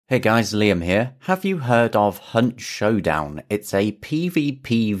Hey guys, Liam here. Have you heard of Hunt Showdown? It's a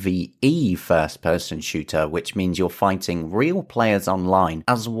PvPvE first-person shooter, which means you're fighting real players online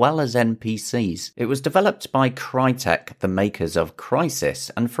as well as NPCs. It was developed by Crytek, the makers of Crysis,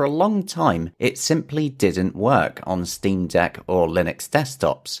 and for a long time it simply didn't work on Steam Deck or Linux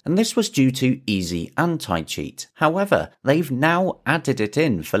desktops, and this was due to easy anti-cheat. However, they've now added it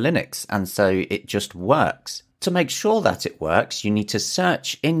in for Linux, and so it just works. To make sure that it works, you need to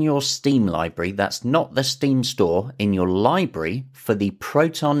search in your Steam library, that's not the Steam store, in your library for the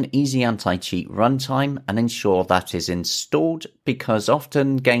Proton Easy Anti-Cheat runtime and ensure that is installed, because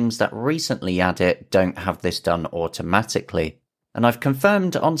often games that recently add it don't have this done automatically. And I've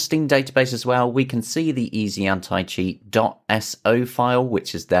confirmed on Steam database as well, we can see the Easy Anti-Cheat.so file,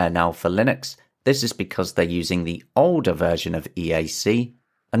 which is there now for Linux. This is because they're using the older version of EAC,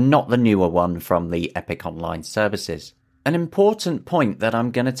 and not the newer one from the Epic Online services. An important point that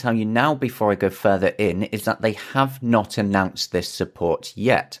I'm going to tell you now before I go further in is that they have not announced this support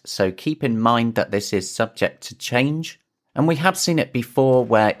yet, so keep in mind that this is subject to change, and we have seen it before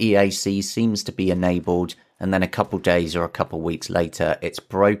where EAC seems to be enabled and then a couple days or a couple weeks later it's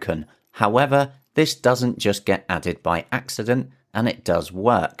broken. However, this doesn't just get added by accident, and it does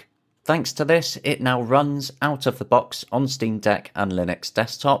work. Thanks to this, it now runs out of the box on Steam Deck and Linux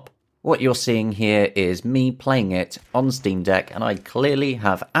desktop. What you're seeing here is me playing it on Steam Deck, and I clearly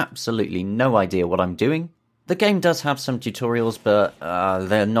have absolutely no idea what I'm doing. The game does have some tutorials, but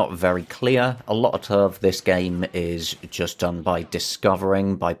they're not very clear. A lot of this game is just done by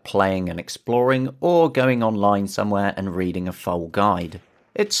discovering, by playing and exploring, or going online somewhere and reading a full guide.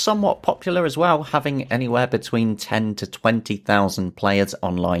 It's somewhat popular as well, having anywhere between 10 to 20,000 players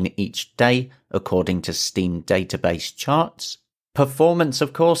online each day, according to Steam database charts. Performance,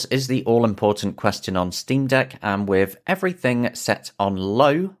 of course, is the all-important question on Steam Deck, and with everything set on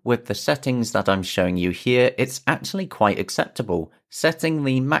low, with the settings that I'm showing you here, it's actually quite acceptable, setting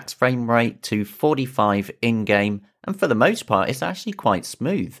the max frame rate to 45 in-game, and for the most part, it's actually quite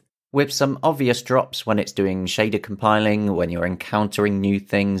smooth. With some obvious drops when it's doing shader compiling, when you're encountering new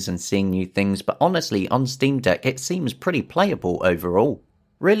things and seeing new things, but honestly, on Steam Deck, it seems pretty playable overall.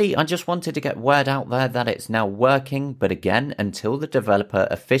 Really, I just wanted to get word out there that it's now working, but again, until the developer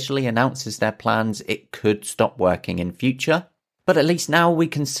officially announces their plans, it could stop working in future. But at least now we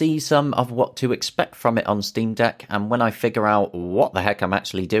can see some of what to expect from it on Steam Deck, and when I figure out what the heck I'm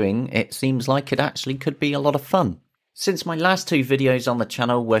actually doing, it seems like it actually could be a lot of fun. Since my last two videos on the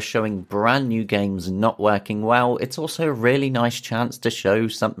channel were showing brand new games not working well, it's also a really nice chance to show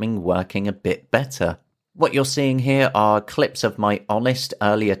something working a bit better. What you're seeing here are clips of my honest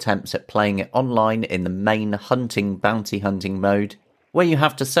early attempts at playing it online in the main bounty hunting mode, where you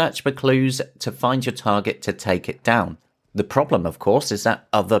have to search for clues to find your target to take it down. The problem, of course, is that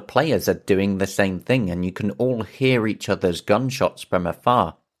other players are doing the same thing and you can all hear each other's gunshots from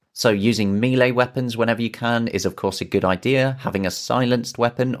afar. So using melee weapons whenever you can is of course a good idea, having a silenced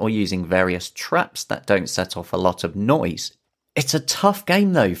weapon or using various traps that don't set off a lot of noise. It's a tough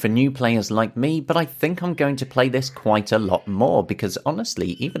game though for new players like me, but I think I'm going to play this quite a lot more because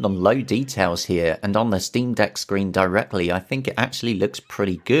honestly, even on low details here and on the Steam Deck screen directly, I think it actually looks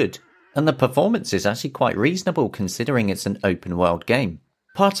pretty good. And the performance is actually quite reasonable considering it's an open world game.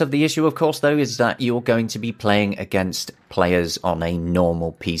 Part of the issue, of course, though, is that you're going to be playing against players on a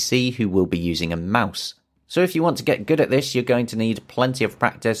normal PC who will be using a mouse. So if you want to get good at this, you're going to need plenty of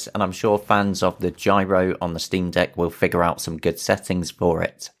practice, and I'm sure fans of the gyro on the Steam Deck will figure out some good settings for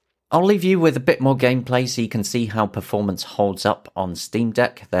it. I'll leave you with a bit more gameplay so you can see how performance holds up on Steam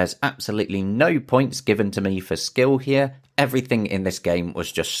Deck. There's absolutely no points given to me for skill here. Everything in this game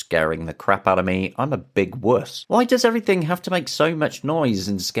was just scaring the crap out of me. I'm a big wuss. Why does everything have to make so much noise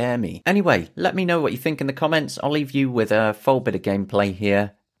and scare me? Anyway, let me know what you think in the comments. I'll leave you with a full bit of gameplay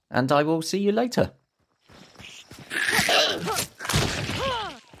here, and I will see you later.